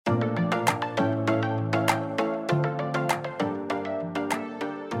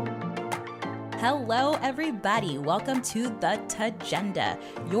Hello, everybody. Welcome to The Tagenda,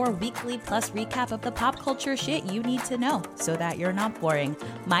 your weekly plus recap of the pop culture shit you need to know so that you're not boring.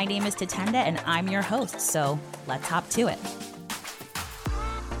 My name is Tatenda, and I'm your host, so let's hop to it.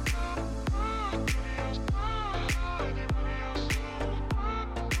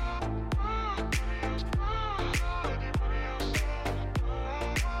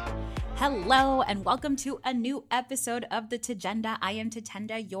 Hello, and welcome to a new episode of The Tagenda. I am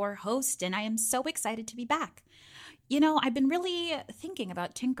Tatenda, your host, and I am so excited to be back. You know, I've been really thinking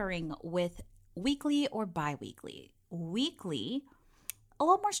about tinkering with weekly or bi-weekly. Weekly, a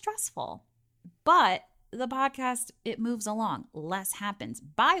little more stressful, but the podcast, it moves along. Less happens.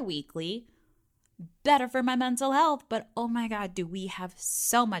 Bi-weekly, better for my mental health, but oh my God, do we have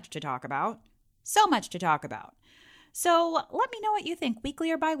so much to talk about? So much to talk about. So let me know what you think, weekly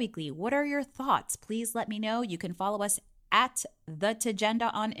or bi-weekly. What are your thoughts? Please let me know. You can follow us at The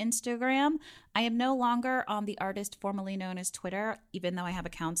Tagenda on Instagram. I am no longer on the artist formerly known as Twitter, even though I have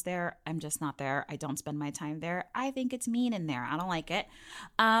accounts there. I'm just not there. I don't spend my time there. I think it's mean in there. I don't like it.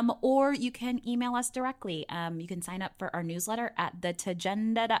 Or you can email us directly. You can sign up for our newsletter at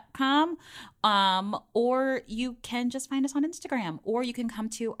thetagenda.com. Or you can just find us on Instagram. Or you can come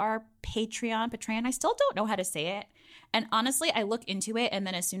to our Patreon. I still don't know how to say it. And honestly, I look into it, and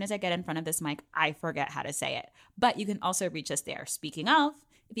then as soon as I get in front of this mic, I forget how to say it. But you can also reach us there. Speaking of,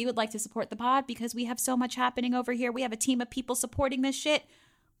 if you would like to support the pod, because we have so much happening over here, we have a team of people supporting this shit,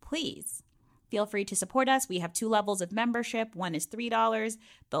 please feel free to support us. We have 2 levels of membership. One is $3.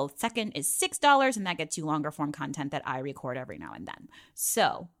 The second is $6, and that gets you longer form content that I record every now and then.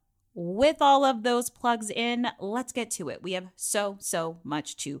 So with all of those plugs in, let's get to it. We have so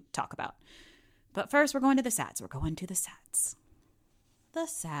much to talk about. But first, we're going to the sads. The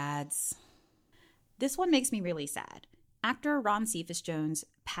sads. This one makes me really sad. Actor Ron Cephas Jones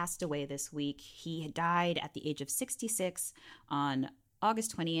passed away this week. He died at the age of 66 on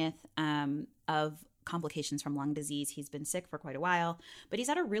August 20th of complications from lung disease. He's been sick for quite a while, but he's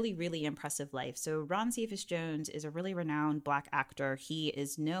had a really impressive life. So Ron Cephas Jones is a really renowned Black actor. He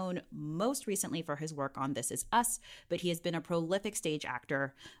is known most recently for his work on This Is Us, but he has been a prolific stage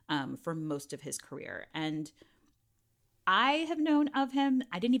actor for most of his career. And I have known of him.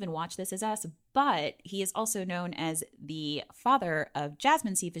 I didn't even watch This Is Us, but he is also known as the father of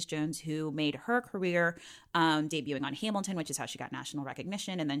Jasmine Cephas Jones, who made her career debuting on Hamilton, which is how she got national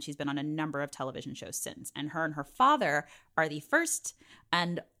recognition. And then she's been on a number of television shows since. And her father are the first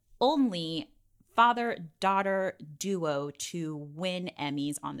and only father-daughter duo to win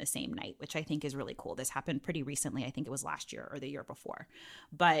Emmys on the same night, which I think is really cool. This happened pretty recently. I think it was last year or the year before.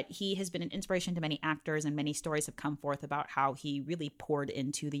 But he has been an inspiration to many actors, and many stories have come forth about how he really poured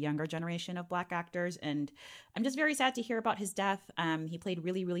into the younger generation of Black actors. And I'm just very sad to hear about his death. He played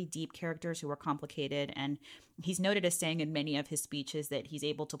really deep characters who were complicated, and he's noted as saying in many of his speeches that he's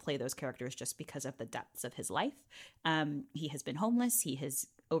able to play those characters just because of the depths of his life. He has been homeless. He has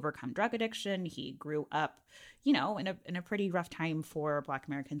overcome drug addiction. He grew up, you know, in a pretty rough time for Black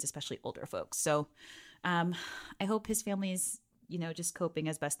Americans, especially older folks. So I hope his family's, you know, just coping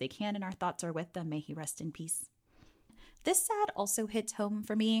as best they can, and our thoughts are with them. May he rest in peace. This sad also hits home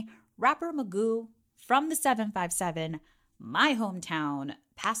for me. Rapper Magoo from the 757, my hometown,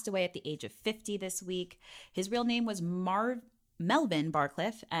 passed away at the age of 50 this week. His real name was Melvin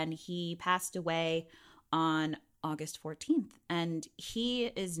Barcliff, and he passed away on August 14th. And he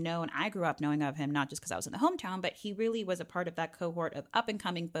is known, I grew up knowing of him, not just because I was in the hometown, but he really was a part of that cohort of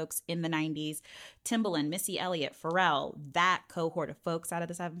up-and-coming folks in the 90s. Timbaland, Missy Elliott, Pharrell, that cohort of folks out of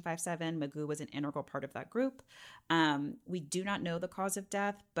the 757. Magoo was an integral part of that group. We do not know the cause of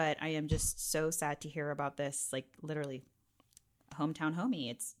death, but I am just so sad to hear about this, like literally hometown homie.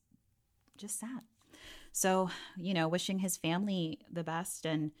 It's just sad. So, you know, wishing his family the best,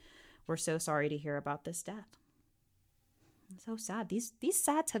 and we're so sorry to hear about this death. So sad. These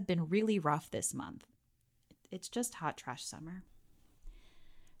sads have been really rough this month. It's just hot trash summer.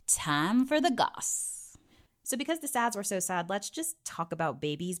 Time for the goss. So because the sads were so sad, let's just talk about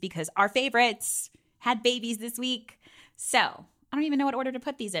babies, because our favorites had babies this week. So I don't even know what order to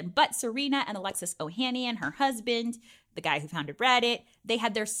put these in, but Serena and Alexis Ohanian, her husband, the guy who founded Reddit, they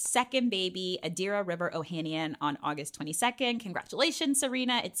had their second baby, Adira River Ohanian, on August 22nd. Congratulations,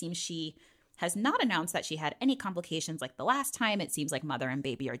 Serena. It seems she has not announced that she had any complications like the last time. It seems like mother and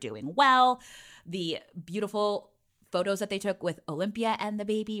baby are doing well. The beautiful photos that they took with Olympia and the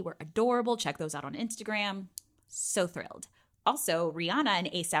baby were adorable. Check those out on Instagram. So thrilled. Also, Rihanna and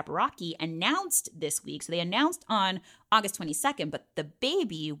A$AP Rocky announced this week. So they announced on August 22nd, but the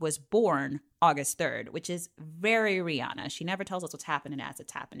baby was born August 3rd, which is very Rihanna. She never tells us what's happening as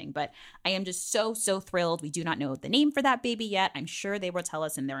it's happening. But I am just so, so thrilled. We do not know the name for that baby yet. I'm sure they will tell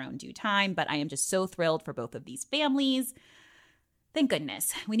us in their own due time. But I am just so thrilled for both of these families. Thank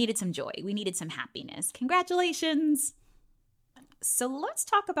goodness. We needed some joy. We needed some happiness. Congratulations. So let's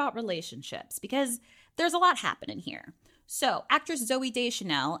talk about relationships because there's a lot happening here. So actress Zooey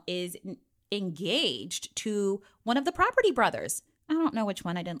Deschanel is engaged to one of the Property brothers. I don't know which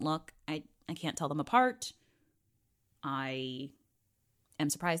one. I didn't look. I can't tell them apart. I am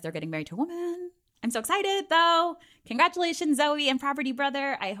surprised they're getting married to a woman. I'm so excited, though. Congratulations, Zooey and Property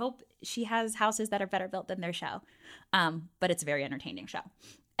Brother. I hope she has houses that are better built than their show. But it's a very entertaining show.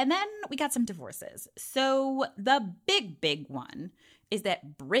 And then we got some divorces. So the big one is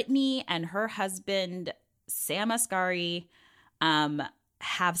that Britney and her husband, Sam Asghari,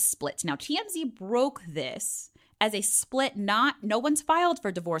 have split. Now, TMZ broke this as a split. No one's filed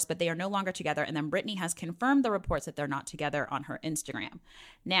for divorce, but they are no longer together. And then Britney has confirmed the reports that they're not together on her Instagram.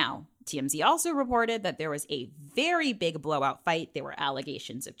 Now, TMZ also reported that there was a very big blowout fight. There were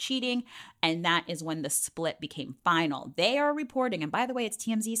allegations of cheating, and that is when the split became final. They are reporting, and by the way, it's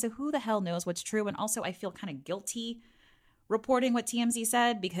TMZ, so who the hell knows what's true? And also, I feel kind of guilty reporting what TMZ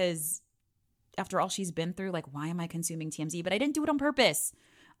said because after all she's been through, like, why am I consuming TMZ? But I didn't do it on purpose.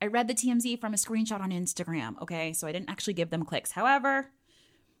 I read the TMZ from a screenshot on Instagram, okay? So I didn't actually give them clicks. However,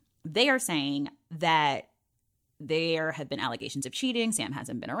 they are saying that there have been allegations of cheating. Sam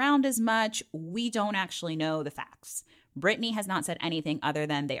hasn't been around as much. We don't actually know the facts. Britney has not said anything other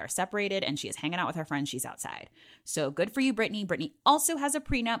than they are separated and she is hanging out with her friends. She's outside. So good for you, Britney. Britney also has a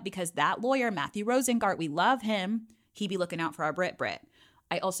prenup because that lawyer, Matthew Rosengart, we love him. He be looking out for our Brit.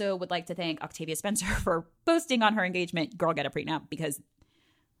 I also would like to thank Octavia Spencer for posting on her engagement, girl, get a prenup, because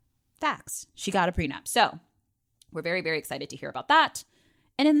facts, she got a prenup. So we're very, very excited to hear about that.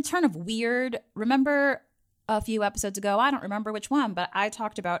 And in the turn of weird, remember a few episodes ago, I don't remember which one, but I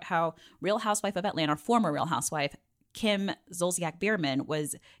talked about how Real Housewife of Atlanta, former Real Housewife, Kim Zolciak-Biermann,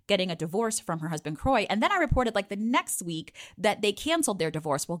 was getting a divorce from her husband, Kroy. And then I reported like the next week that they canceled their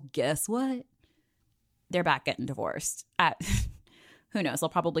divorce. Well, guess what? They're back getting divorced. Who knows? They'll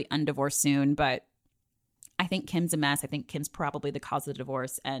probably undivorce soon, but I think Kim's a mess. I think Kim's probably the cause of the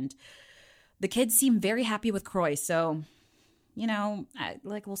divorce. And the kids seem very happy with Kroy. So, you know,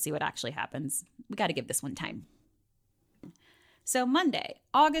 we'll see what actually happens. We got to give this one time. So Monday,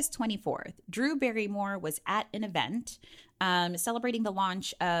 August 24th, Drew Barrymore was at an event celebrating the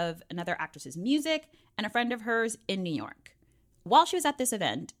launch of another actress's music and a friend of hers in New York. While she was at this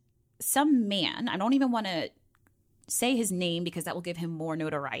event, some man, I don't even want to say his name because that will give him more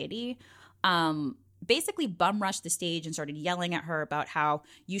notoriety, basically bum rushed the stage and started yelling at her about how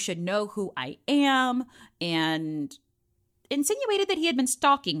you should know who I am and insinuated that he had been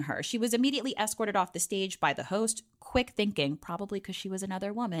stalking her. She was immediately escorted off the stage by the host, quick thinking, probably because she was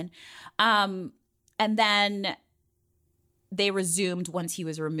another woman. And then they resumed once he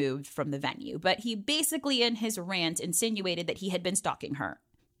was removed from the venue. But he basically, in his rant, insinuated that he had been stalking her,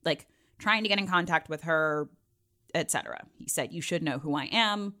 like trying to get in contact with her, etc. He said, you should know who I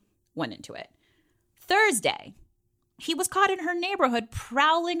am, went into it. Thursday, he was caught in her neighborhood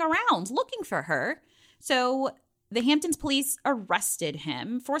prowling around looking for her. So the Hamptons police arrested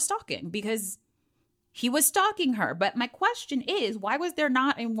him for stalking because he was stalking her. But my question is, why was there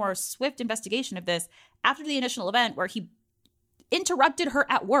not a more swift investigation of this after the initial event where he interrupted her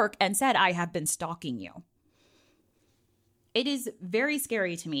at work and said, I have been stalking you? It is very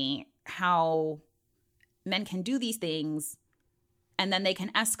scary to me how men can do these things and then they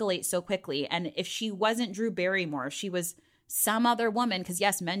can escalate so quickly. And if she wasn't Drew Barrymore, if she was some other woman, because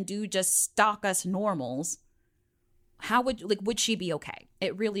yes, men do just stalk us normals, how would she be okay?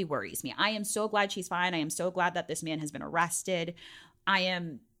 It really worries me. I am so glad she's fine. I am so glad that this man has been arrested. I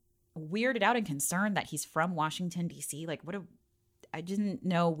am weirded out and concerned that he's from Washington, D.C. I didn't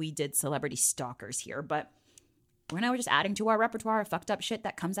know we did celebrity stalkers here, but we're just adding to our repertoire of fucked up shit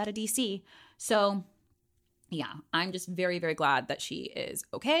that comes out of D.C. So yeah, I'm just very, very glad that she is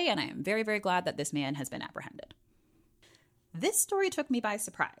okay. And I am very, very glad that this man has been apprehended. This story took me by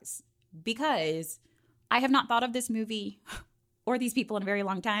surprise because I have not thought of this movie or these people in a very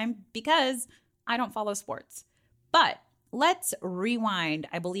long time because I don't follow sports. But let's rewind,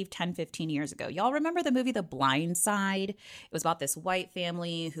 I believe 10, 15 years ago. Y'all remember the movie The Blind Side? It was about this white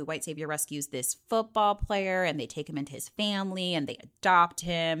family who white savior rescues this football player and they take him into his family and they adopt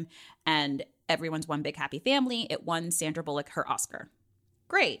him and everyone's one big happy family. It won Sandra Bullock her Oscar.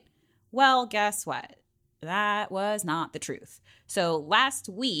 Great. Well, guess what? that was not the truth. So last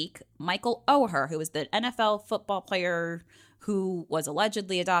week, Michael Oher, who was the NFL football player who was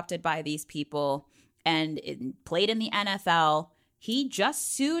allegedly adopted by these people and played in the NFL, he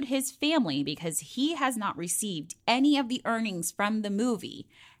just sued his family because he has not received any of the earnings from the movie.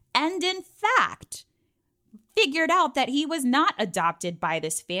 And in fact, figured out that he was not adopted by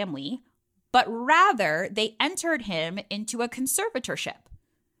this family, but rather they entered him into a conservatorship,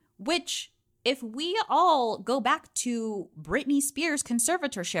 which, if we all go back to Britney Spears'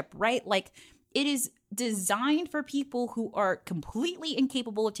 conservatorship, right? Like, it is designed for people who are completely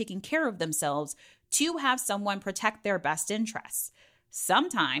incapable of taking care of themselves to have someone protect their best interests.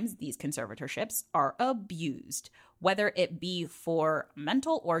 Sometimes these conservatorships are abused, whether it be for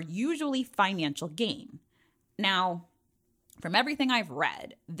mental or usually financial gain. Now, from everything I've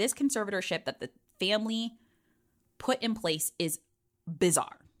read, this conservatorship that the family put in place is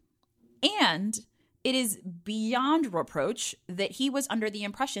bizarre. And it is beyond reproach that he was under the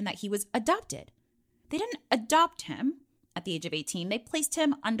impression that he was adopted. They didn't adopt him at the age of 18. They placed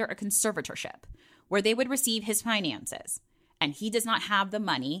him under a conservatorship where they would receive his finances. And he does not have the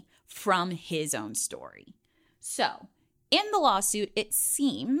money from his own story. So, in the lawsuit, it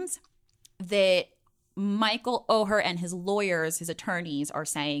seems that Michael Oher and his lawyers, his attorneys, are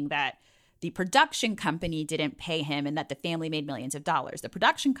saying that the production company didn't pay him and that the family made millions of dollars. The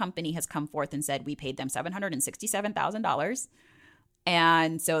production company has come forth and said we paid them $767,000.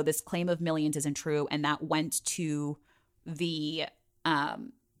 And so this claim of millions isn't true. And that went to the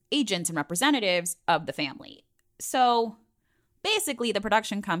agents and representatives of the family. So basically, the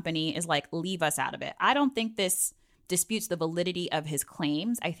production company is like, leave us out of it. I don't think this disputes the validity of his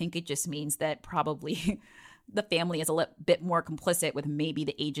claims. I think it just means that probably the family is a little bit more complicit with maybe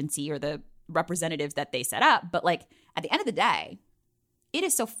the agency or the representatives that they set up. But like, at the end of the day, it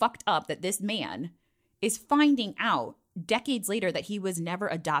is so fucked up that this man is finding out decades later that he was never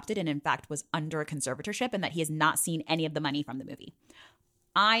adopted and in fact was under a conservatorship and that he has not seen any of the money from the movie.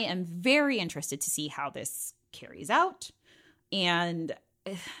 I am very interested to see how this carries out. And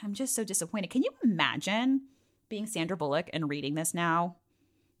I'm just so disappointed. Can you imagine being Sandra Bullock and reading this now?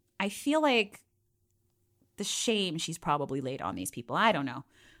 I feel like the shame she's probably laid on these people. I don't know.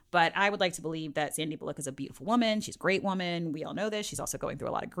 But I would like to believe that Sandy Bullock is a beautiful woman. She's a great woman. We all know this. She's also going through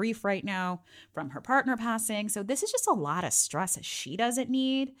a lot of grief right now from her partner passing. So this is just a lot of stress that she doesn't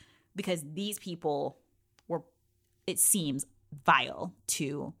need because these people were, it seems, vile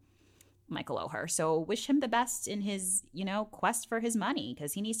to Michael Oher. So wish him the best in his, quest for his money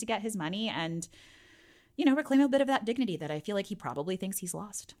because he needs to get his money and, reclaim a bit of that dignity that I feel like he probably thinks he's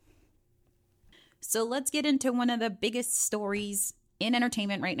lost. So let's get into one of the biggest stories in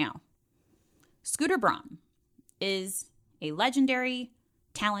entertainment right now. Scooter Braun is a legendary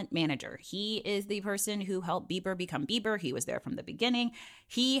talent manager. He is the person who helped Bieber become Bieber. He was there from the beginning.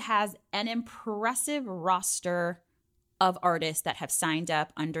 He has an impressive roster of artists that have signed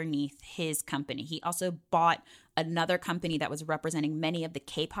up underneath his company. He also bought another company that was representing many of the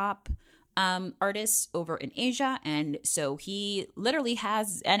K-pop artists over in Asia. And so he literally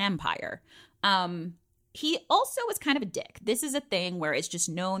has an empire. He also is kind of a dick. This is a thing where it's just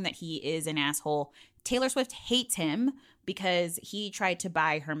known that he is an asshole. Taylor Swift hates him because he tried to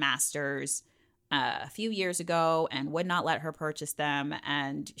buy her masters a few years ago and would not let her purchase them,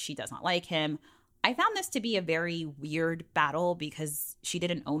 and she does not like him. I found this to be a very weird battle because she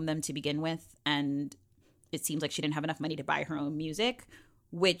didn't own them to begin with, and it seems like she didn't have enough money to buy her own music,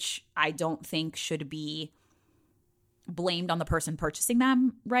 which I don't think should be blamed on the person purchasing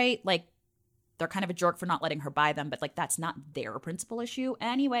them, right? Like, they're kind of a jerk for not letting her buy them, but like that's not their principal issue.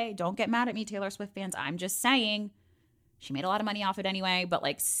 Anyway, don't get mad at me, Taylor Swift fans. I'm just saying she made a lot of money off it anyway, but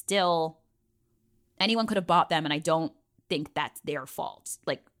like still anyone could have bought them, and I don't think that's their fault.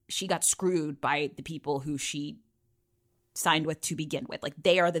 Like, she got screwed by the people who she signed with to begin with. Like,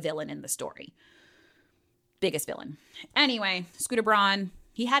 they are the villain in the story. Biggest villain. Anyway, Scooter Braun,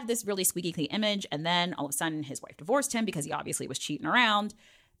 he had this really squeaky clean image, and then all of a sudden his wife divorced him because he obviously was cheating around.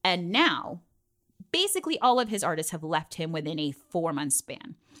 And now basically all of his artists have left him within a 4-month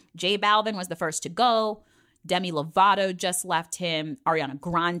span. J Balvin was the first to go. Demi Lovato just left him. Ariana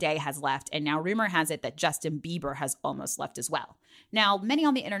Grande has left. And now rumor has it that Justin Bieber has almost left as well. Now, many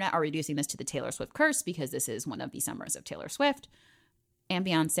on the internet are reducing this to the Taylor Swift curse because this is one of the summers of Taylor Swift and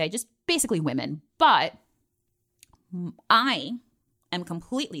Beyonce, just basically women. But I am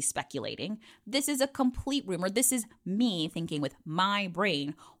completely speculating. This is a complete rumor. This is me thinking with my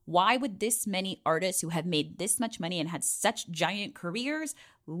brain. Why would this many artists who have made this much money and had such giant careers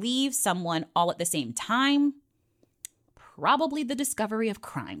leave someone all at the same time? Probably the discovery of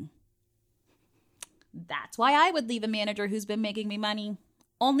crime. That's why I would leave a manager who's been making me money.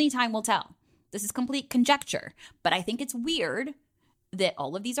 Only time will tell. This is complete conjecture, but I think it's weird that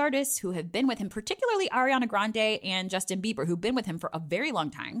all of these artists who have been with him, particularly Ariana Grande and Justin Bieber, who've been with him for a very long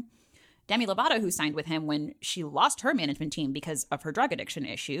time, Demi Lovato, who signed with him when she lost her management team because of her drug addiction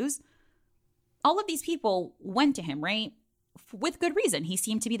issues, all of these people went to him, right? With good reason. He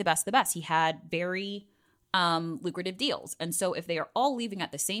seemed to be the best of the best. He had very lucrative deals. And so if they are all leaving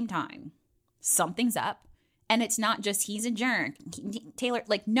at the same time, something's up. And it's not just he's a jerk. Taylor,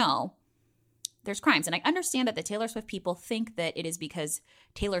 like, no. There's crimes. And I understand that the Taylor Swift people think that it is because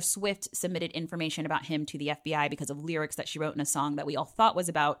Taylor Swift submitted information about him to the FBI because of lyrics that she wrote in a song that we all thought was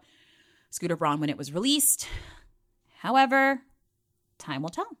about Scooter Braun when it was released. However, time will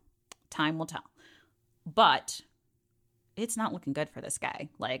tell. Time will tell. But it's not looking good for this guy.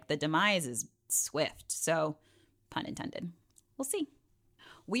 Like, the demise is swift. So, pun intended. We'll see.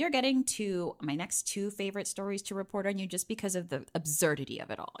 We are getting to my next two favorite stories to report on you just because of the absurdity of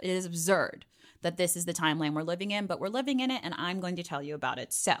it all. It is absurd that this is the timeline we're living in, but we're living in it, and I'm going to tell you about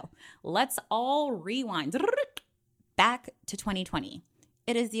it. So let's all rewind back to 2020.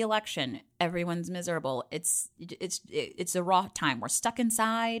 It is the election. Everyone's miserable. It's a raw time. We're stuck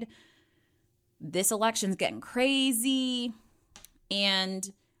inside. This election's getting crazy,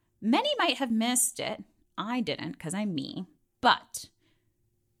 and many might have missed it. I didn't because I'm me, but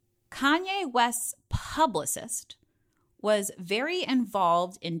Kanye West's publicist was very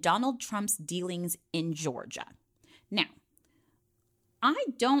involved in Donald Trump's dealings in Georgia. Now, I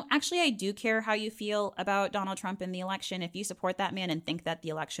do care how you feel about Donald Trump in the election. If you support that man and think that the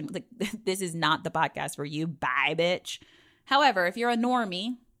election, like, this is not the podcast for you, bye, bitch. However, if you're a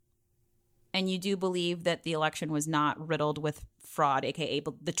normie and you do believe that the election was not riddled with fraud, aka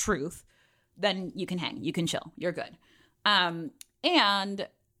the truth, then you can hang, you can chill, you're good. And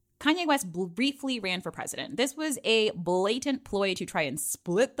Kanye West briefly ran for president. This was a blatant ploy to try and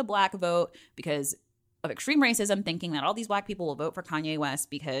split the black vote because of extreme racism, thinking that all these black people will vote for Kanye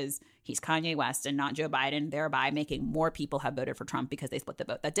West because he's Kanye West and not Joe Biden, thereby making more people have voted for Trump because they split the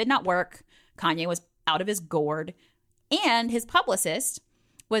vote. That did not work. Kanye was out of his gourd, and his publicist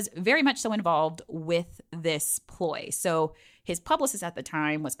was very much so involved with this ploy. So his publicist at the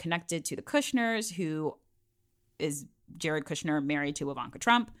time was connected to the Kushners, who is Jared Kushner married to Ivanka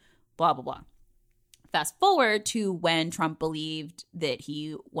Trump. Blah, blah, blah. Fast forward to when Trump believed that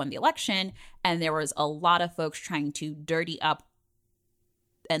he won the election, and there was a lot of folks trying to dirty up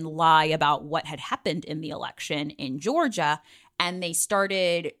and lie about what had happened in the election in Georgia. And they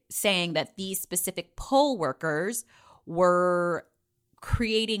started saying that these specific poll workers were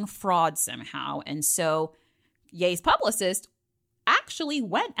creating fraud somehow. And so Ye's publicist actually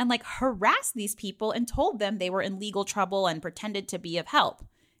went and harassed these people and told them they were in legal trouble and pretended to be of help.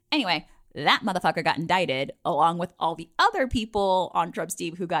 Anyway, that motherfucker got indicted along with all the other people on Trump's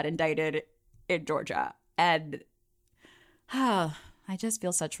team who got indicted in Georgia. And I just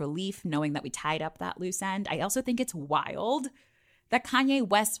feel such relief knowing that we tied up that loose end. I also think it's wild that Kanye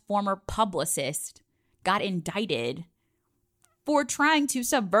West's former publicist got indicted for trying to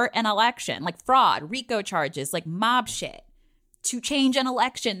subvert an election, like fraud, RICO charges, like mob shit, to change an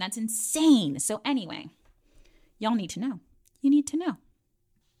election. That's insane. So anyway, y'all need to know. You need to know.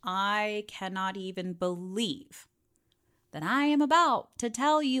 I cannot even believe that I am about to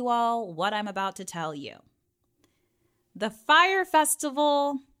tell you all what I'm about to tell you. The Fyre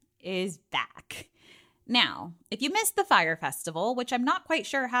Festival is back. Now, if you missed the Fyre Festival, which I'm not quite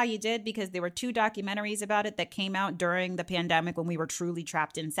sure how you did because there were two documentaries about it that came out during the pandemic when we were truly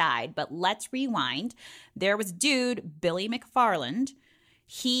trapped inside, but let's rewind. There was dude, Billy McFarland.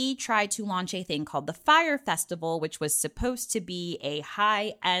 He tried to launch a thing called the Fyre Festival, which was supposed to be a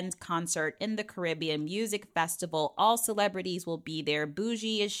high-end concert in the Caribbean music festival. All celebrities will be there,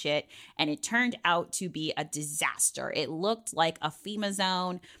 bougie as shit, and it turned out to be a disaster. It looked like a FEMA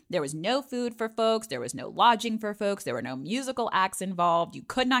zone. There was no food for folks. There was no lodging for folks. There were no musical acts involved. You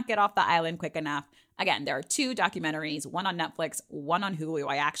could not get off the island quick enough. Again, there are two documentaries, one on Netflix, one on Hulu.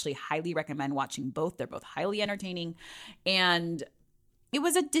 I actually highly recommend watching both. They're both highly entertaining, and it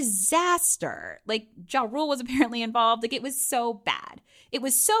was a disaster. Ja Rule was apparently involved. It was so bad. It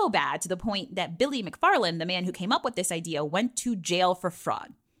was so bad to the point that Billy McFarland, the man who came up with this idea, went to jail for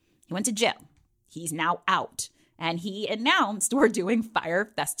fraud. He went to jail. He's now out. And he announced we're doing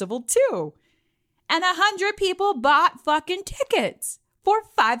Fyre Festival 2. And 100 people bought fucking tickets for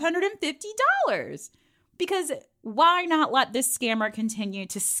 $550. Because why not let this scammer continue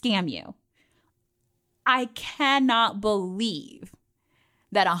to scam you? I cannot believe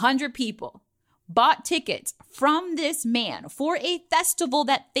that 100 people bought tickets from this man for a festival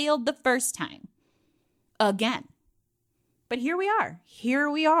that failed the first time. again. But here we are. Here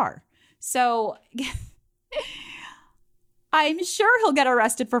we are. So I'm sure he'll get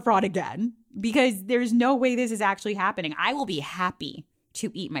arrested for fraud again because there's no way this is actually happening. I will be happy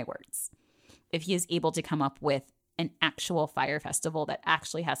to eat my words if he is able to come up with an actual fire festival that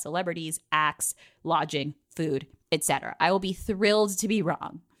actually has celebrities, acts, lodging, food, etc. I will be thrilled to be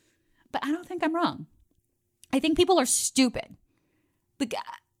wrong. But I don't think I'm wrong. I think people are stupid. Like,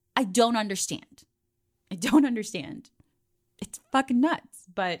 I don't understand. I don't understand. It's fucking nuts.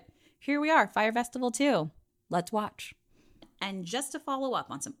 But here we are, Fire Festival 2. Let's watch. And just to follow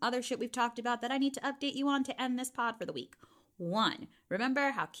up on some other shit we've talked about that I need to update you on to end this pod for the week. 1,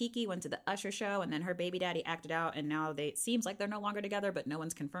 remember how Kiki went to the Usher show and then her baby daddy acted out and now it seems like they're no longer together, but no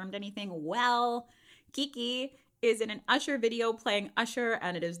one's confirmed anything? Well, Kiki is in an Usher video playing Usher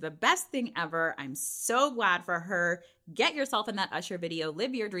and it is the best thing ever. I'm so glad for her. Get yourself in that Usher video.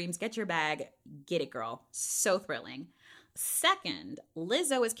 Live your dreams. Get your bag. Get it, girl. So thrilling. 2nd,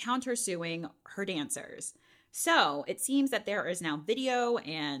 Lizzo is countersuing her dancers. So it seems that there is now video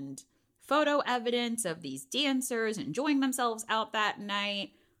and photo evidence of these dancers enjoying themselves out that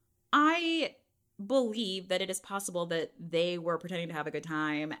night. I believe that it is possible that they were pretending to have a good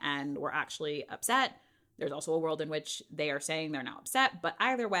time and were actually upset. There's also a world in which they are saying they're now upset. But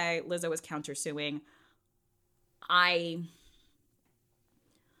either way, Lizzo is countersuing. I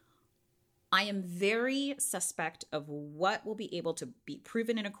am very suspect of what will be able to be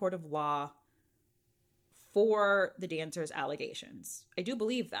proven in a court of law for the dancers' allegations. I do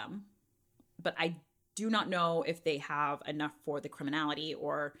believe them, but I do not know if they have enough for the criminality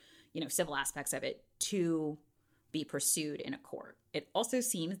or, civil aspects of it to be pursued in a court. It also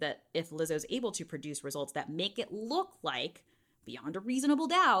seems that if Lizzo's able to produce results that make it look like, beyond a reasonable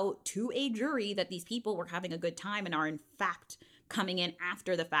doubt, to a jury that these people were having a good time and are in fact coming in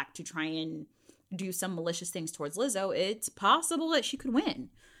after the fact to try and do some malicious things towards Lizzo, it's possible that she could win.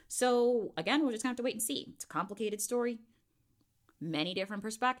 So again, we're just gonna have to wait and see. It's a complicated story. Many different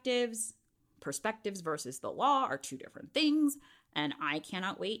perspectives. Perspectives versus the law are 2 different things. And I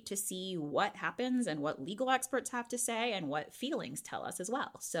cannot wait to see what happens and what legal experts have to say and what feelings tell us as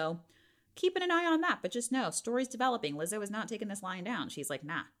well. So keeping an eye on that, but just know, story's developing. Lizzo is not taking this lying down. She's like,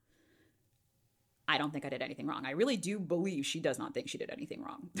 nah, I don't think I did anything wrong. I really do believe she does not think she did anything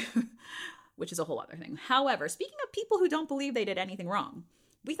wrong, which is a whole other thing. However, speaking of people who don't believe they did anything wrong,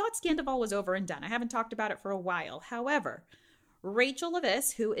 we thought Scandival was over and done. I haven't talked about it for a while. However, Rachel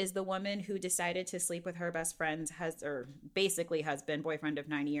Leviss, who is the woman who decided to sleep with her best friend's husband, boyfriend of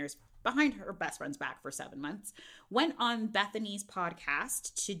 9 years, behind her best friend's back for 7 months, went on Bethany's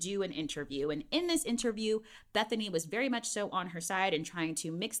podcast to do an interview. And in this interview, Bethany was very much so on her side and trying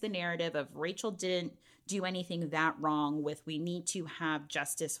to mix the narrative of Rachel didn't do anything that wrong with we need to have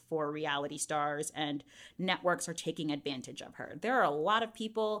justice for reality stars and networks are taking advantage of her. There are a lot of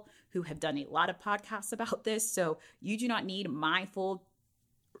people who have done a lot of podcasts about this, so you do not need my full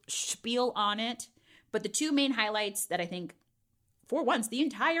spiel on it. But the 2 main highlights that I think, for once, the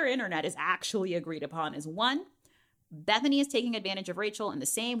entire internet is actually agreed upon is 1, Bethany is taking advantage of Rachel in the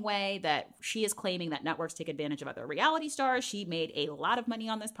same way that she is claiming that networks take advantage of other reality stars. She made a lot of money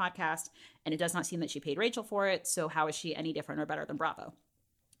on this podcast, and it does not seem that she paid Rachel for it, so how is she any different or better than Bravo?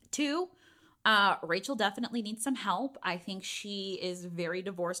 2, Rachel definitely needs some help. I think she is very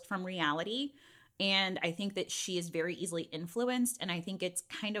divorced from reality, and I think that she is very easily influenced, and I think it's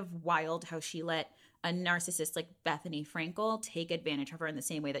kind of wild how she let a narcissist like Bethany Frankel take advantage of her in the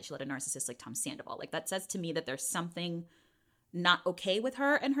same way that she let a narcissist like Tom Sandoval. Like, that says to me that there's something not okay with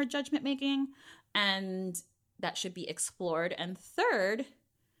her and her judgment making, and that should be explored. And 3rd,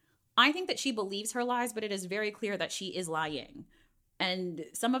 I think that she believes her lies, but it is very clear that she is lying. And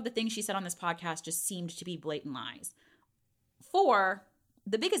some of the things she said on this podcast just seemed to be blatant lies. 4,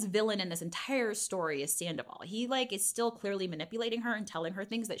 the biggest villain in this entire story is Sandoval. He is still clearly manipulating her and telling her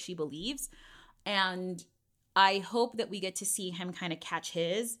things that she believes. And I hope that we get to see him kind of catch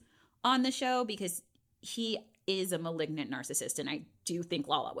his on the show because he is a malignant narcissist. And I do think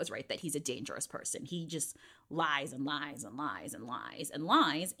Lala was right that he's a dangerous person. He just lies and lies and lies and lies and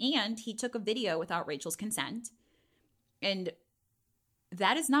lies. And he took a video without Rachel's consent. And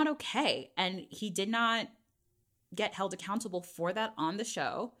that is not okay. And he did not get held accountable for that on the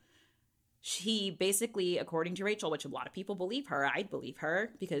show. She basically, according to Rachel, which a lot of people believe her, I'd believe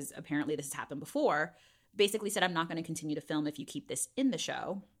her because apparently this has happened before, basically said, I'm not going to continue to film if you keep this in the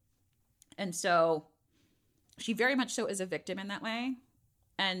show. And so she very much so is a victim in that way.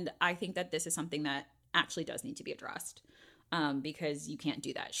 And I think that this is something that actually does need to be addressed because you can't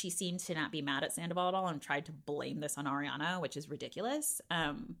do that. She seems to not be mad at Sandoval at all and tried to blame this on Ariana, which is ridiculous.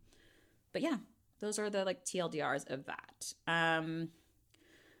 But yeah, those are the like TLDRs of that.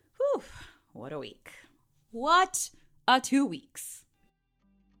 Whew, what a week. What a 2 weeks.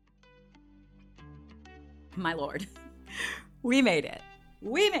 My Lord. We made it.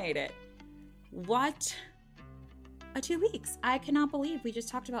 We made it. What a 2 weeks. I cannot believe we just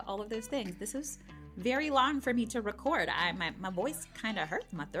talked about all of those things. This was very long for me to record. My voice kind of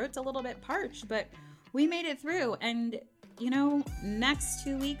hurts. My throat's a little bit parched, but we made it through. And, you know, next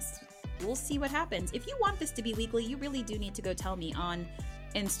 2 weeks, we'll see what happens. If you want this to be weekly, you really do need to go tell me on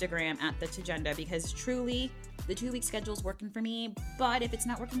Instagram at the Tagenda, because truly the 2 week schedule is working for me. But if it's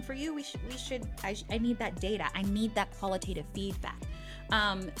not working for you, I need that data. I need that qualitative feedback.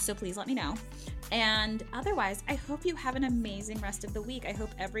 So please let me know. And otherwise, I hope you have an amazing rest of the week. I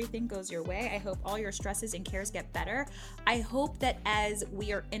hope everything goes your way. I hope all your stresses and cares get better. I hope that as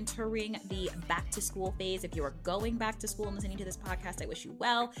we are entering the back to school phase, if you are going back to school and listening to this podcast, I wish you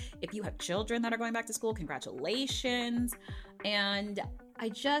well. If you have children that are going back to school, congratulations. And I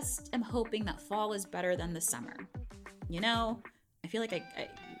just am hoping that fall is better than the summer. You know, I feel like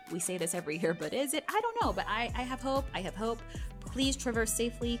we say this every year, but is it? I don't know, but I have hope. I have hope. Please traverse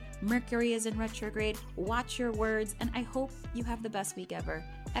safely. Mercury is in retrograde. Watch your words, and I hope you have the best week ever.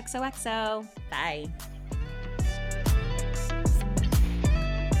 XOXO. Bye.